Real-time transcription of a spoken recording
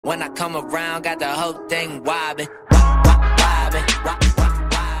When I come around, got the whole thing wobbing.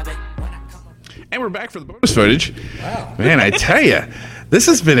 And we're back for the bonus footage. Wow. Man, I tell you, this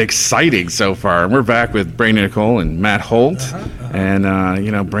has been exciting so far. And we're back with Brandy Nicole and Matt Holt.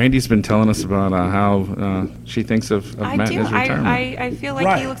 And, Brandy's been telling us about how she thinks of Matt in his retirement. I feel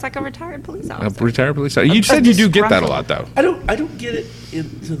like he looks like a retired police officer. A retired police officer. You said you do get that a lot, though. I don't get it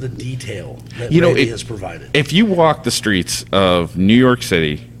into the detail that Brandy has provided. If you walk the streets of New York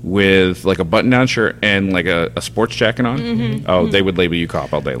City with like a button-down shirt and like a sports jacket on, they would label you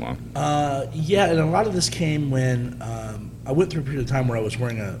cop all day long. Yeah, and a lot of this came when I went through a period of time where I was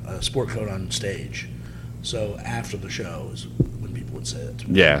wearing a sport coat on stage. So after the show is when people would say it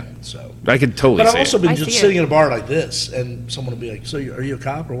to me. Yeah. So I could totally see it. But I've also been just sitting in a bar like this, and someone will be like, so are you a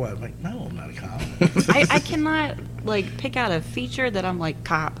cop or what? I'm like, no, I'm not a cop. I cannot, pick out a feature that I'm like,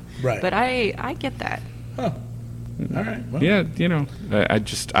 cop. Right. But I get that. Huh. All right. Well. Yeah,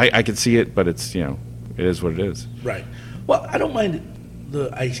 I can see it, but it's, it is what it is. Right. Well, I don't mind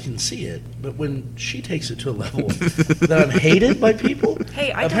I can see it, but when she takes it to a level that I'm hated by people.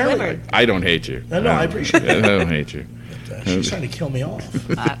 Hey, I delivered. I don't hate you. No, I appreciate it. I don't hate you. But, she's trying to kill me off.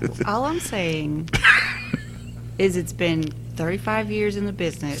 All I'm saying is it's been 35 years in the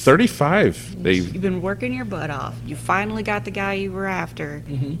business. 35. You've been working your butt off. You finally got the guy you were after,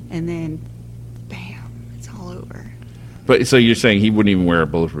 and then, bam, it's all over. But so you're saying he wouldn't even wear a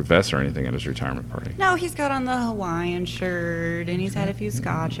bulletproof vest or anything at his retirement party? No, he's got on the Hawaiian shirt, and he's had a few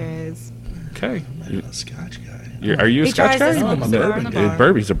scotches. Okay. I'm not a Scotch guy. Are you a He Scotch tries guy? to smoke a cigar in the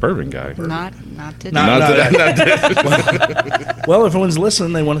bar. He's a bourbon guy. Not today. Not today. Well, if everyone's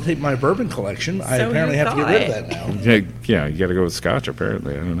listening, they want to take my bourbon collection. I So apparently you have to get rid of that now. Yeah, you got to go with Scotch,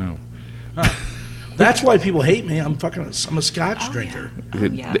 apparently. I don't know. That's why people hate me. I'm a Scotch drinker.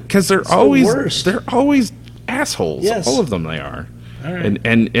 Yeah. Because they're the always worst. assholes. Yes. All of them they are. All right.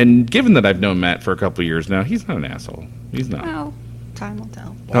 And given that I've known Matt for a couple of years now, he's not an asshole. He's not. Well, time will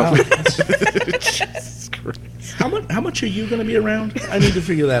tell. Wow. Jesus Christ. How much are you going to be around? I need to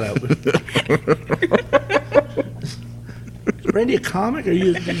figure that out. Is Brandy a comic? Are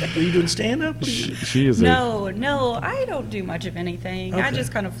you doing stand-up? She is No, I don't do much of anything. I Okay.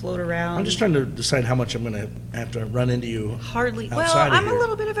 just kind of float around. I'm just trying to decide how much I'm going to have to run into you. Hardly. Well, outside of I'm here. a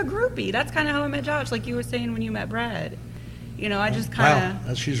little bit of a groupie. That's kind of how I met Josh, like you were saying when you met Brad. I just kind of...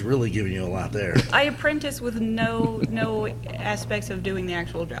 Wow, she's really giving you a lot there. I apprentice with no aspects of doing the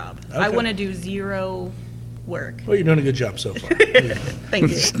actual job. I Okay. want to do zero work. Well, you're doing a good job so far.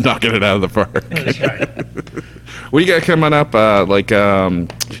 Thank you. knocking it out of the park. That's right. What do you got coming up?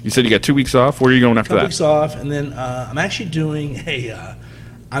 You said you got 2 weeks off. Where are you going after Couple that? weeks off, and then I'm actually doing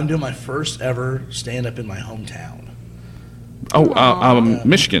I'm doing my first ever stand-up in my hometown.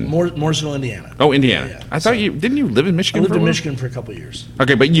 Michigan. Mooresville, Indiana. Oh, Indiana. Yeah. I thought didn't you live in I Michigan? lived for a in while? Michigan for a couple of years.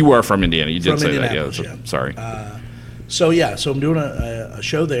 Okay, but you are from Indiana. You did From say that. Yeah, Indianapolis, sorry. So I'm doing a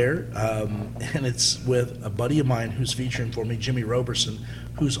show there, and it's with a buddy of mine who's featuring for me, Jimmy Roberson,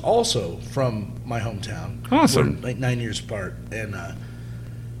 who's also from my hometown. Awesome. We're like 9 years apart, and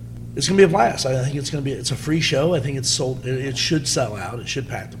it's gonna be a blast. I think it's a free show. I think it's sold. It should sell out. It should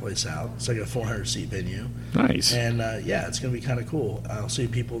pack the place out. It's like a 400-seat venue. Nice. And it's gonna be kind of cool. I'll see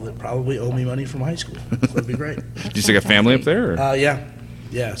people that probably owe me money from high school. So it'll be great. Do you still got family up there? Or?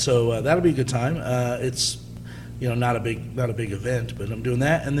 Yeah. So that'll be a good time. It's not a big event, but I'm doing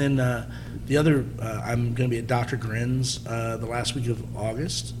that. And then the other, I'm going to be at Dr. Grin's the last week of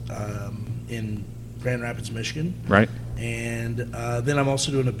August in Grand Rapids, Michigan. Right. And then I'm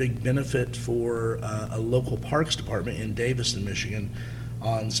also doing a big benefit for a local parks department in Davison, Michigan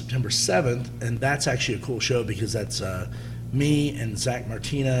on September 7th. And that's actually a cool show because that's me and Zach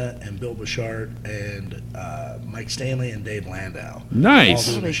Martina and Bill Bouchard and Mike Stanley and Dave Landau. Nice.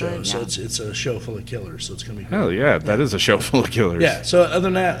 All doing the Really show. good, So yeah. it's a show full of killers. So it's going to be great. Hell yeah, that is a show full of killers. Yeah. So other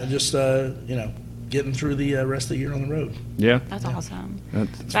than that, just getting through the rest of the year on the road. Yeah. That's awesome.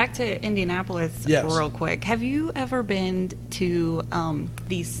 That's- Back to Indianapolis Yes. real quick. Have you ever been to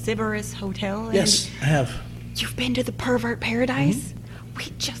the Sirius Hotel? Yes, I have. You've been to the Pervert Paradise? We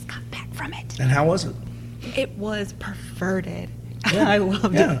just got back from it. And how was it? It was perverted. Yeah. I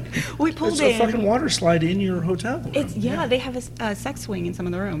loved Yeah. it. We pulled It's in. a fucking water slide in your hotel room. They have a sex swing in some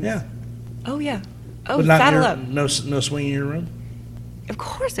of the rooms. Yeah. Oh, yeah. Oh, But not saddle up. no swing in your room? Of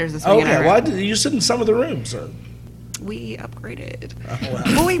course there's a swing in our Okay, room. why did you sit in some of the rooms? So. We upgraded. Oh, wow.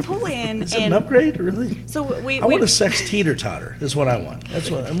 Well, we pull in Is it and an upgrade, really? so we I want a sex teeter-totter is what I want.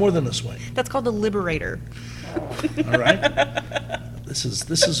 That's what more than a swing. that's called the Liberator. All right?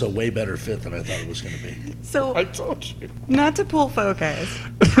 this is a way better fit than I thought it was going to be. So, I told you. not to pull focus,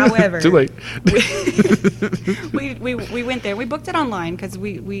 however. Too late. we went there. We booked it online because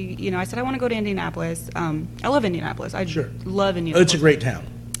I said I want to go to Indianapolis. I love Indianapolis. I Sure. love Oh, Indianapolis. it's a great town.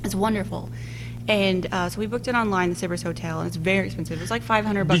 It's wonderful. And so we booked it online, the Sirius Hotel, and it's very expensive. It was like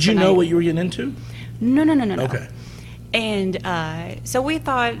 $500 Did you a know night. what you were getting into? No. Okay. And so we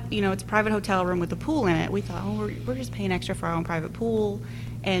thought, it's a private hotel room with a pool in it. We thought, we're just paying extra for our own private pool,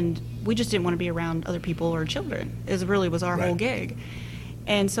 and we just didn't want to be around other people or children. It really was our whole gig.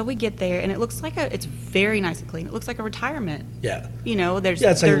 And so we get there, and it looks like it's very nice and clean. It looks like a retirement. Yeah. There's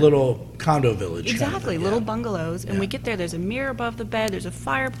It's like a little condo village. kind of exactly thing, little yeah. bungalows, and we get there. There's a mirror above the bed. There's a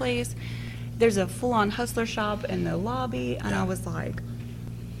fireplace. There's a full-on hustler shop in the lobby, and I was like,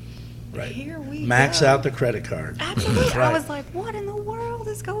 Right. here we Max go. out the credit card. Absolutely. I Right. was like, what in the world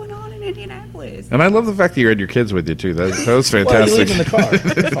is going on in Indianapolis? And I love the fact that you had your kids with you, too. That was Well, you fantastic. leave in the car.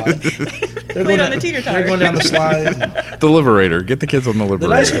 They're fine. They're Wait going on the teeter-totter. They're going down the slide. The Liberator. Get the kids on the The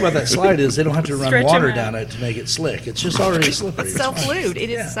Liberator. nice thing about that slide is they don't have to run Stretch water 'em out. down it to make it slick. It's just already slippery. It's It's fine. self-lubed. It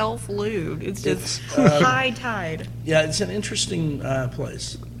is Yeah. self-lubed. It's just It's, high tide. Yeah, it's an interesting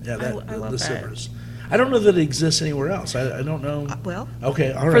place. Yeah, I love the that. Sippers. I don't know that it exists anywhere else. I don't know. Well,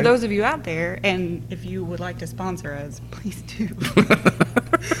 Okay, all right. for those of you out there, and if you would like to sponsor us, please do.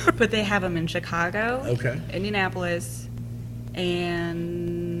 But they have them in Chicago, Okay. Indianapolis,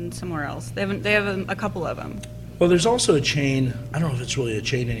 and somewhere else. They have a couple of them. Well, there's also a chain. I don't know if it's really a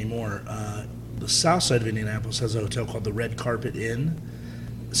chain anymore. The south side of Indianapolis has a hotel called the Red Carpet Inn.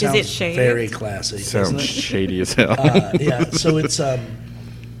 Sounds it shaved? very classy, doesn't Sounds it? shady as hell. Yeah, so it's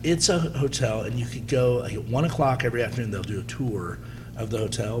a hotel, and you could go like at 1 o'clock every afternoon. They'll do a tour of the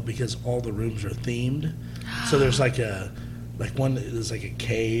hotel because all the rooms are themed. So there's like one that is like a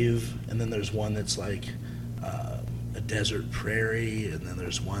cave, and then there's one that's like a desert prairie, and then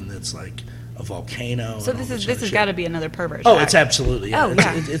there's one that's like a volcano. So and all this sort of has shit. got to be another pervert. Oh, shack. it's absolutely. Yeah. Oh,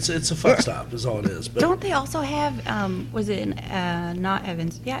 yeah. It's a fuck stop is all it is. But Don't they also have? Was it in not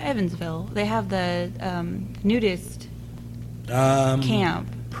Evans? Yeah, Evansville. They have the nudist camp.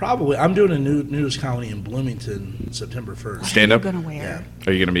 probably I'm doing a nudist colony in Bloomington September 1st. Stand up? What are you gonna wear?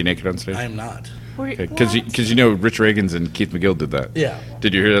 Are you going to be naked on stage? I am not. Because What? you know Rich Reagan's and Keith McGill did that. Yeah.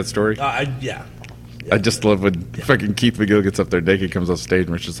 Did you hear that story? Yeah. I just love when fucking Keith McGill gets up there naked, comes off stage,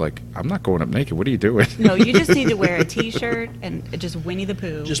 and Rich is like, I'm not going up naked. What are you doing? No, you just need to wear a T-shirt and just Winnie the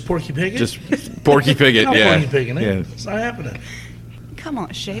Pooh. Just Porky Pig? Just Porky Pigget, Not yeah. Porky Pigging it. Yeah. It's not happening. Come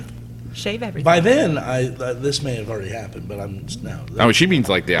on, shave everything. By then, this may have already happened, but I'm no. Oh, she means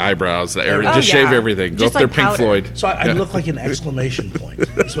like the eyebrows, the area. Oh, Just yeah. shave everything. Go Just up there, like Pink powder. Floyd. So I Yeah. look like an exclamation point.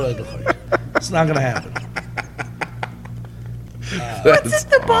 That's what I look like. It's not going to happen. What's at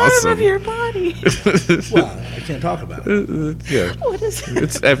the bottom awesome. of your body? Well, I can't talk about it. Yeah. What is it?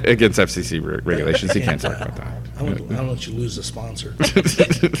 It's against FCC regulations. You can't talk about that. I don't let you lose a sponsor.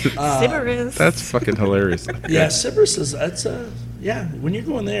 Sybaris. That's fucking hilarious. Yeah, Sirius is yeah. When you're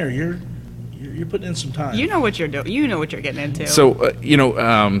going there, you're putting in some time. You know what you're doing. You know what you're getting into. So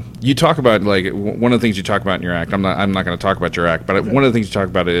you talk about like one of the things you talk about in your act. I'm not going to talk about your act, but one of the things you talk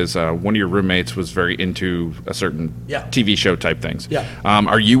about is one of your roommates was very into a certain TV show type things. Yeah.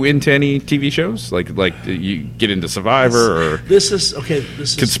 Are you into any TV shows? Like you get into Survivor or This is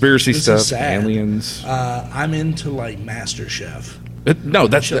conspiracy this stuff, is sad. aliens? I'm into like MasterChef. No,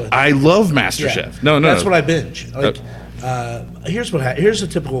 that's I love MasterChef. No, That's what I binge. Like, here's a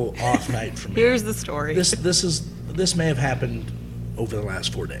typical off night for me. Here's the story. This may have happened over the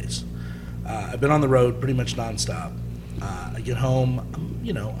last 4 days. I've been on the road pretty much nonstop. I get home,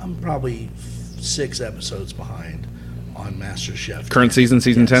 I'm probably 6 episodes behind on MasterChef. Current season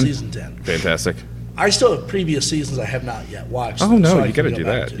 10? Season 10. Fantastic. I still have previous seasons I have not yet watched. Oh, no, so I you can gotta go do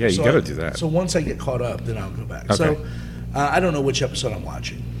back that. to. Yeah, you So gotta do that. So once I get caught up, then I'll go back. Okay. So I don't know which episode I'm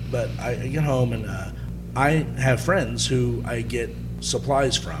watching, but I get home and I have friends who I get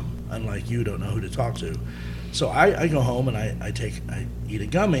supplies from, unlike you don't know who to talk to. So I go home and I eat a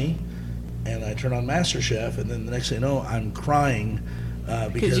gummy and I turn on MasterChef, and then the next thing you know, I'm crying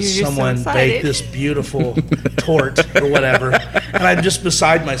because you're just so someone excited. baked this beautiful tort or whatever, and I'm just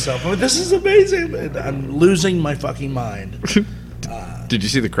beside myself. I'm like, this is amazing. And I'm losing my fucking mind. Did you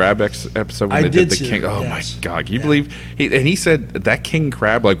see the crab episode when I they did the see king? it, Oh yes. my god! Can you believe he said that king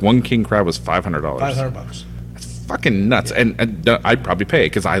crab, like one king crab was $500. $500. That's fucking nuts. And I'd probably pay it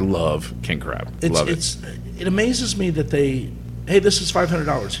because I love king crab. Love it. It amazes me that hey, this is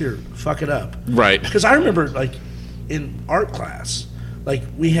 $500. Here, fuck it up. Right. Because I remember, like, in art class, like,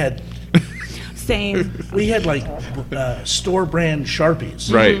 we had Same. We had like store brand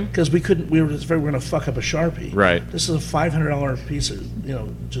Sharpies, Right. Because we were afraid we were going to fuck up a Sharpie. Right. This is a $500 piece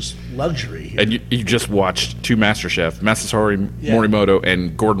of just luxury here. And you just watched two MasterChef, Masatori Yeah. Morimoto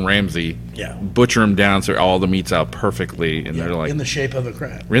and Gordon Ramsay, Yeah. butcher them down so all the meat's out perfectly, and they're like in the shape of a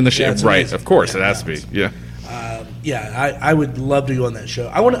crab. in the shape, it's right? amazing. Of course, Yeah, it has to be. Yeah. I would love to go on that show.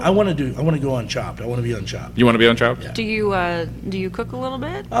 I want to go on Chopped. I want to be on Chopped. You want to be on Chopped? Yeah. Do you cook a little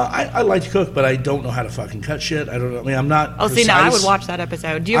bit? I like to cook, but I don't know how to fucking cut shit. I don't know. I mean, I'm not. Oh, precise. see, now I would watch that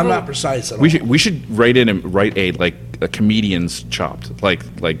episode. Do you I'm ever- not precise at all. We should write in and write a comedian's Chopped, like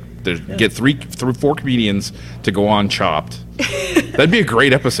get 4 comedians to go on Chopped. That'd be a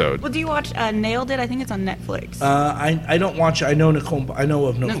great episode. Well, do you watch Nailed It? I think it's on Netflix. I don't watch. I know of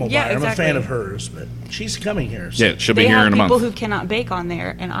Nicole yeah, Byer. I'm a exactly. fan of hers, but she's coming here. So. Yeah, she'll be They here have in a people month. who cannot bake on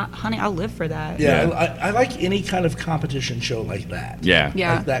there, and honey, I'll live for that. Yeah, Yeah. I like any kind of competition show like that. Yeah.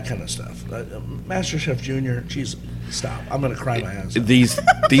 Yeah. Like that kind of stuff. MasterChef Junior, geez, stop. I'm going to cry my ass out. These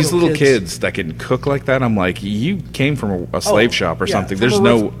Little little kids. kids that can cook like that, I'm like, you came from a slave shop or yeah, something. from There's a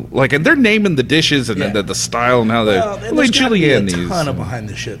no like, and they're naming the dishes and Yeah. the style and how they Well, and like there's gotta be julienne a these. ton of behind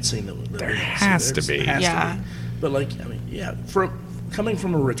the shit scene that There we don't see. has to There's- be. has to Yeah. be. But coming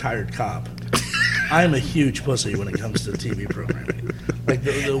from a retared cop, I am a huge pussy when it comes to TV programming. Like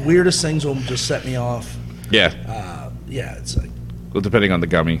the weirdest things will just set me off. Yeah. It's like Well, depending on the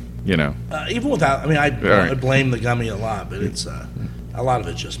gummy, even without. I mean, I right. blame the gummy a lot, but it's a lot of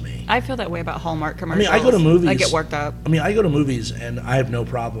it's just me. I feel that way about Hallmark I commercials. mean, I go to movies. I get worked up. I mean, I go to movies and I have no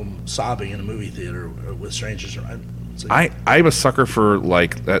problem sobbing in a movie theater with strangers. It's like, I'm a sucker for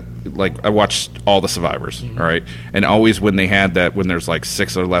like that. Like I watched all the Survivors, Mm-hmm. all right, and always when they had that, when there's like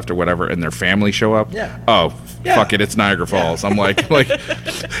 6 or left or whatever, and their family show up. Yeah. Oh, Yeah. fuck it, it's Niagara Falls. I'm like, No, I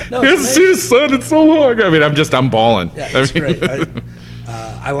it's haven't seen his son in so long. I mean, I'm bawling. yeah, I it's mean, great.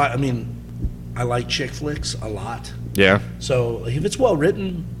 I like chick flicks a lot. yeah. So if it's well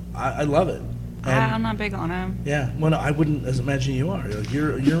written, I love it. And I'm not big on them. yeah, well, no, I wouldn't as imagine you are. Like,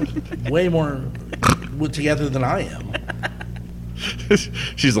 you're way more together than I am.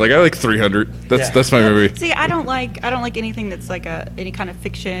 She's like, I like 300. That's my movie. See, I don't like anything that's like any kind of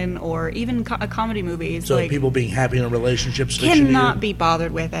fiction or even comedy movies. So like, people being happy in a relationship's fiction to you? cannot be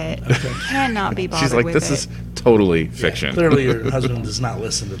bothered with it. Cannot be bothered She's like, with this it. is totally Yeah, fiction. clearly, your husband does not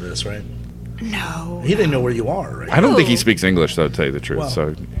listen to this, right? No. He didn't know where you are, right? I don't think he Ooh. speaks English, though, to tell you the truth. Well,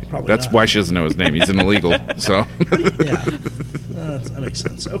 so probably that's not. why she doesn't know his name. He's an illegal. So Yeah, that makes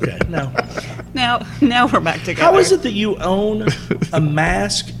sense. Okay, now, Now we're back together. how is it that you own a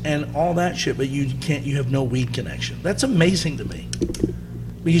mask and all that shit, but you have no weed connection? That's amazing to me.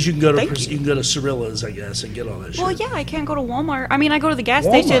 Because you can go to Thank you. you can go to Cirilla's, I guess, and get all that shit. Well, yeah, I can't go to Walmart. I mean, I go to the gas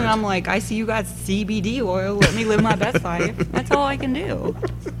station and Walmart. I'm like, I see you got CBD oil. Let me live my best life. That's all I can do.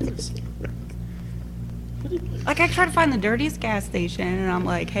 Like, I try to find the dirtiest gas station and I'm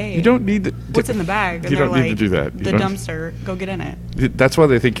like, hey, you don't need to. what's in the bag? And You they're don't need to like, do that. You The don't- dumpster. Go get in it. That's why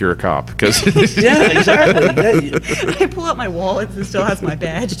they think you're a cop. Because Yeah, exactly. Yeah, you- I pull out my wallet and still has my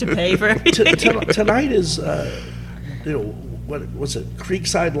badge to pay for everything. tonight is, what's it?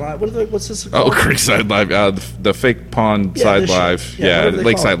 Creekside Live. What's this oh, called? Creekside Live, the fake pond Yeah, side this live, shit. yeah, what do they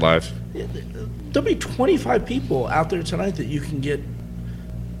call Lakeside it? Live. There'll be 25 people out there tonight that you can get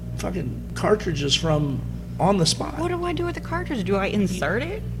fucking cartridges from on the spot. What do I do with the cartridge? Do I insert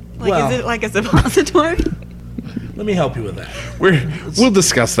it? Like, Well- is it like a suppository? Let me help you with that. We'll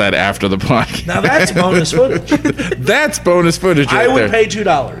discuss that after the podcast. Now that's bonus footage. That's bonus footage I right would there. pay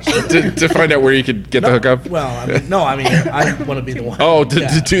 $2. to find out where you could get the hookup. Well, I want to be the one. Oh, Yeah.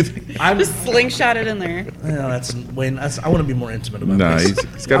 to do. I'm. Just slingshot it in there. I want to be more intimate about No, this.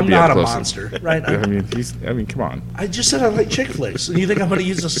 he's got to I'm be not up a close. monster, right? I mean, come on. I just said I like chick flicks. And you think I'm going to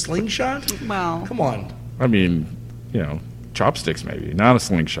use a slingshot? Well, Come on. I mean, chopsticks maybe, not a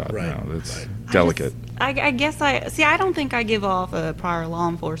slingshot. Right, No, that's right. delicate. I guess I don't think I give off a prior law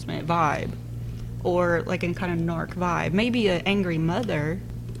enforcement vibe or like a kind of narc vibe. Maybe an angry mother.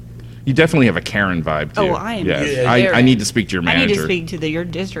 You definitely have a Karen vibe too. Oh, I am. Yeah, Yeah, I need to speak to your I manager. need to speak to your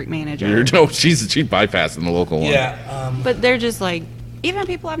district manager. No, she's bypassing the local one. Yeah. But they're just like, even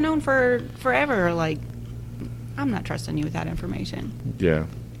people I've known for forever are like, I'm not trusting you with that information. Yeah.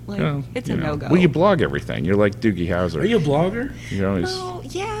 Like, Well, it's a no-go. Well, you blog everything. You're like Doogie Howser. Are you a blogger? You always. Oh,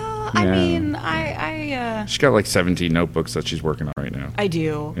 yeah. I Yeah. mean, She's got like 17 notebooks that she's working on right now. I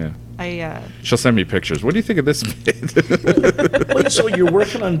do. Yeah. She'll send me pictures. What do you think of this? Wait, so you're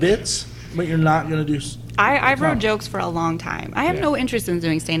working on bits, but you're not going to do. I wrote jokes for a long time. I have Yeah. no interest in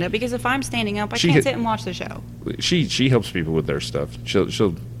doing stand-up because if I'm standing up, I She can't hit- sit and watch the show. she helps people with their stuff.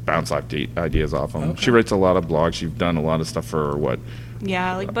 She'll bounce ideas off them. Okay. She writes a lot of blogs. She's done a lot of stuff for what?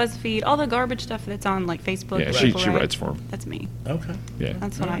 Yeah, like BuzzFeed, all the garbage stuff that's on like Facebook. Yeah, that she people write, writes for them. That's me. Okay. Yeah.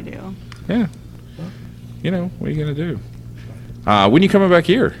 That's what I do. Yeah. You know, what are you going to do? When are you coming back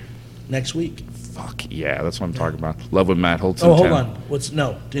here? Next week. Fuck yeah, that's what I'm talking about. Love with Matt Holt. Oh, hold on.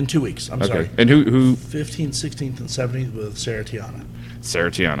 In 2 weeks. I'm Okay. sorry. And who? 15th, 16th, and 17th with Sarah Tiana.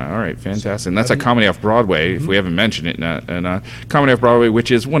 Sarah Tiana. All right, fantastic. And that's a Comedy Off Broadway, if we haven't mentioned it. And Comedy Off Broadway, which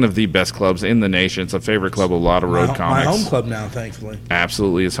is one of the best clubs in the nation. It's a favorite club of a lot of road comics. My home club now, thankfully.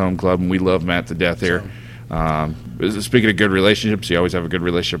 Absolutely his home club, and we love Matt to death here. Speaking of good relationships, you always have a good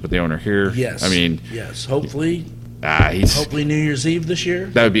relationship with the owner here. Yes. I mean, yes. Hopefully hopefully New Year's Eve this year.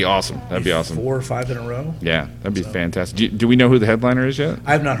 that would be awesome. That'd be awesome. 4 or 5 in a row. Yeah, that'd be fantastic. Do we know who the headliner is yet?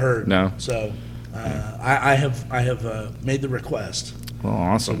 I have not heard. No. So I have made the request. Well,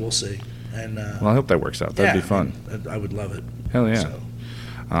 So awesome. we'll see. And Well, I hope that works out. That'd be fun. I would love it. Hell yeah. So.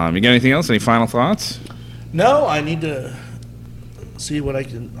 You got anything else? Any final thoughts? No, I need to see what I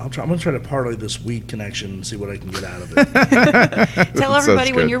can. I'm going to try to parlay this weed connection and see what I can get out of it. Tell everybody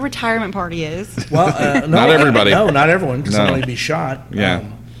Sounds when good. your retirement party is. Well, no, Not everybody. No, not everyone, because No. I'll only be shot. Yeah.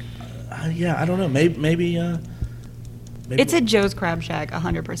 Yeah, I don't know. Maybe It's at Joe's Crab Shack,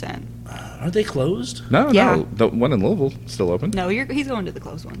 100%. are they closed? No, Yeah. no. The one in Louisville still open. No, he's going to the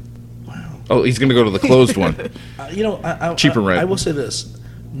closed one. Wow. Oh, he's going to go to the closed one. Cheaper rent. I will say this.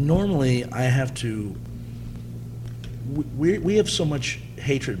 Normally, I have to. We have so much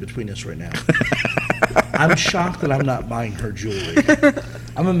hatred between us right now. I'm shocked that I'm not buying her jewelry.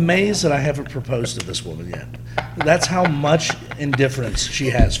 I'm amazed that I haven't proposed to this woman yet. That's how much indifference she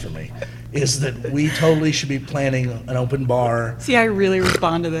has for me. Is that we totally should be planning an open bar See, I really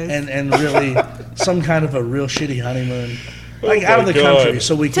respond to this. and really some kind of a real shitty honeymoon, like out of the country,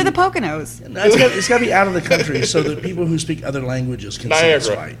 so we To can. the Poconos. No, it's got to be out of the country so that people who speak other languages can see us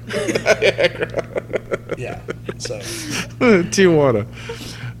fight. Yeah. So Tijuana.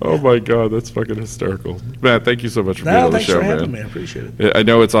 Oh my God, that's fucking hysterical. Matt, thank you so much for being no, on the thanks show, for having man. me. I appreciate it. I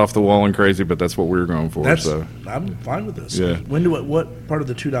know it's off the wall and crazy, but that's what we were going for. So I'm fine with this. Yeah. What part of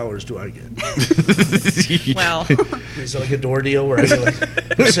the $2 do I get? Well, Is it like a door deal where I get like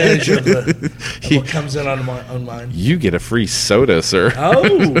a percentage of what comes in on mine? you get a free soda, sir. Oh,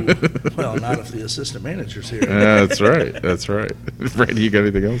 well, not if the assistant manager's here. That's right. That's right. Randy, you got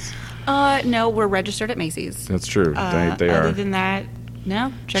anything else? no, we're registered at Macy's. That's true. They Other are. than that,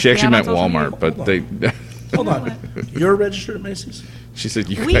 no. Check She me actually out meant on social Walmart, media. but they. Hold on. You're registered at Macy's? She said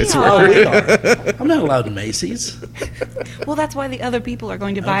you We guys are. Oh, were. we are. I'm not allowed to Macy's. Well, that's why the other people are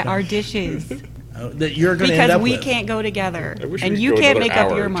going to buy our dishes. That you're going to end Because up we with. can't go together. I wish And we could you go can't another make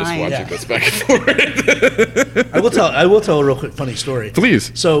up hour your just mind. watching Yeah. this back and forth. I will tell a real quick funny story.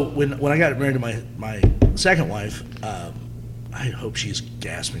 Please. So when I got married to my second wife, I hope she's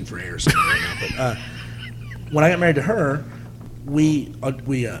gasping for air or something right now. But when I got married to her, we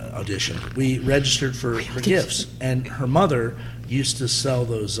auditioned. We registered for gifts, and her mother used to sell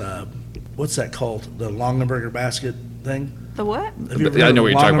those. What's that called? The Longaberger basket thing. The what? Have you ever I heard know of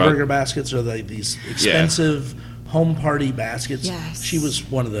what you're talking about. Longaberger baskets are these expensive home party baskets. Yes. She was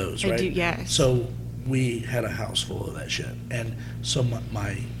one of those, I right? do, yes. So we had a house full of that shit, and so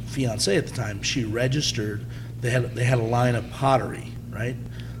my fiance at the time, she registered. They had a line of pottery, right?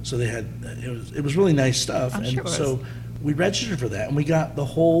 So they had it was really nice stuff, I'm and sure it was. so we registered for that, and we got the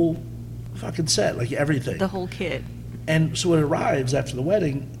whole fucking set, like everything. The whole kit. And so it arrives after the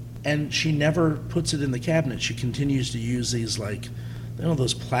wedding, and she never puts it in the cabinet. She continues to use these, like, you know,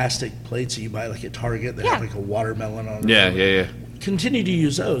 those plastic plates that you buy, like at Target that have Yeah. like a watermelon on it. Yeah. Continue to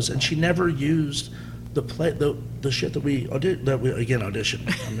use those, and she never used the shit that we auditioned.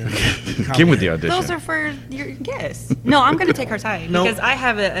 I mean, Came with the audition. Those are for your guests. No, I'm going to take her side No. because I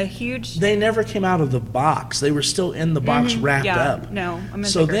have a huge. They never came out of the box. They were still in the box wrapped yeah, up. no, I'm gonna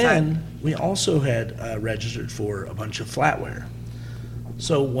So take her side. then we also had registered for a bunch of flatware.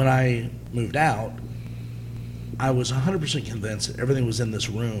 So when I moved out, I was 100% convinced that everything was in this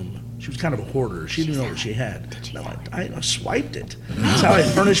room. She was kind of a hoarder. She didn't know what she had. No, I swiped it. That's how I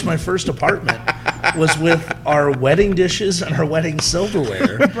furnished my first apartment, was with our wedding dishes and our wedding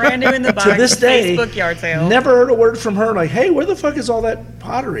silverware. Brand new in the box. To this day, Facebook yard sale. never heard a word from her like, hey, where the fuck is all that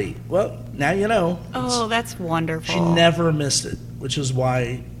pottery? Well, now you know. Oh, that's wonderful. She never missed it, which is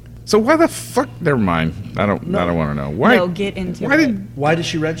why. So why the fuck? Never mind. I don't want to know. Why? No, get into why it. Why did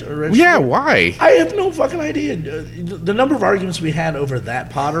she register? Yeah, why? I have no fucking idea. The number of arguments we had over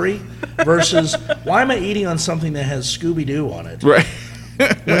that pottery versus why am I eating on something that has Scooby-Doo on it? Right.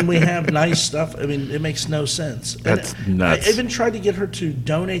 when we have nice stuff. I mean, it makes no sense. That's and nuts. I even tried to get her to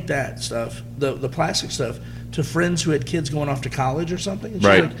donate that stuff, the plastic stuff, to friends who had kids going off to college or something. And she's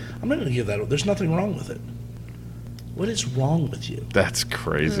Right. like, I'm not going to give that. There's nothing wrong with it. What is wrong with you? That's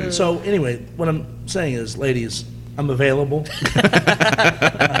crazy. So anyway, what I'm saying is, ladies, I'm available.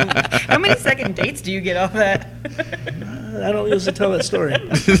 How many second dates do you get off that? I don't usually tell that story.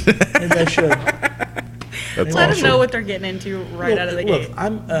 Maybe I should. That's Let awesome. them know what they're getting into right out of the Look, gate.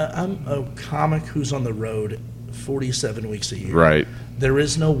 I'm a comic who's on the road 47 weeks a year. Right. There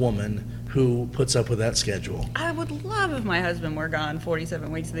is no woman who puts up with that schedule. I would love if my husband were gone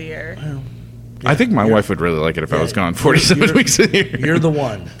 47 weeks of the year. Well, I think my wife would really like it if I was gone 47 you're- weeks a year. You're the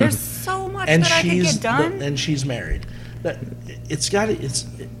one. There's so much And that I could she's get done. and she's married. But it's got to.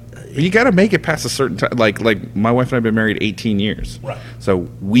 You got to make it past a certain time. Like my wife and I have been married 18 years. Right. So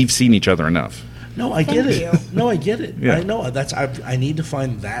we've seen each other enough. No, I get Thank it. you. No, I get it. Yeah. I know that's. I need to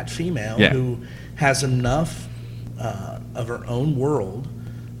find that female Yeah. who has enough of her own world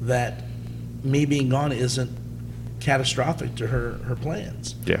that me being gone isn't catastrophic to her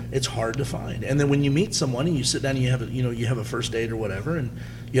plans. Yeah. It's hard to find. And then when you meet someone and you sit down and you have a first date or whatever, and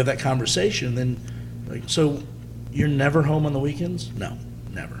you have that conversation, then so you're never home on the weekends? No,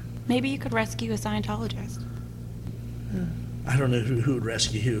 never. Maybe you could rescue a Scientologist. I don't know who would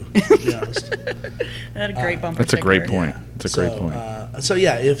rescue who, to be honest. That's a great bumper That's a great sticker. point. It's a great point. So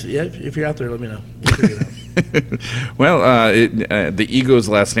yeah, if you're out there, let me know. We'll figure it out. Well, the Ego's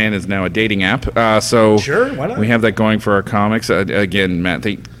Last Stand is now a dating app. So Sure, why not? we have that going for our comics. Again, Matt,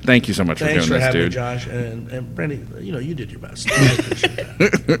 thank you so much Thanks for for doing this, having me, dude. Josh. And Brandy, you did your best. I appreciate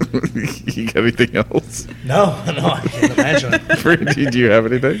that. You got anything else? No, I can't imagine. Brandy, do you have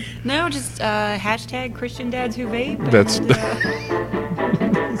anything? No, just hashtag Christian Dads Who Vape. That's and,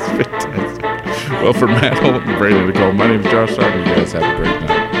 fantastic. Well, for Matt Holt and Brandon Nicole, my name is Josh Simon. You guys have a great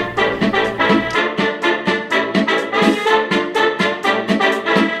night.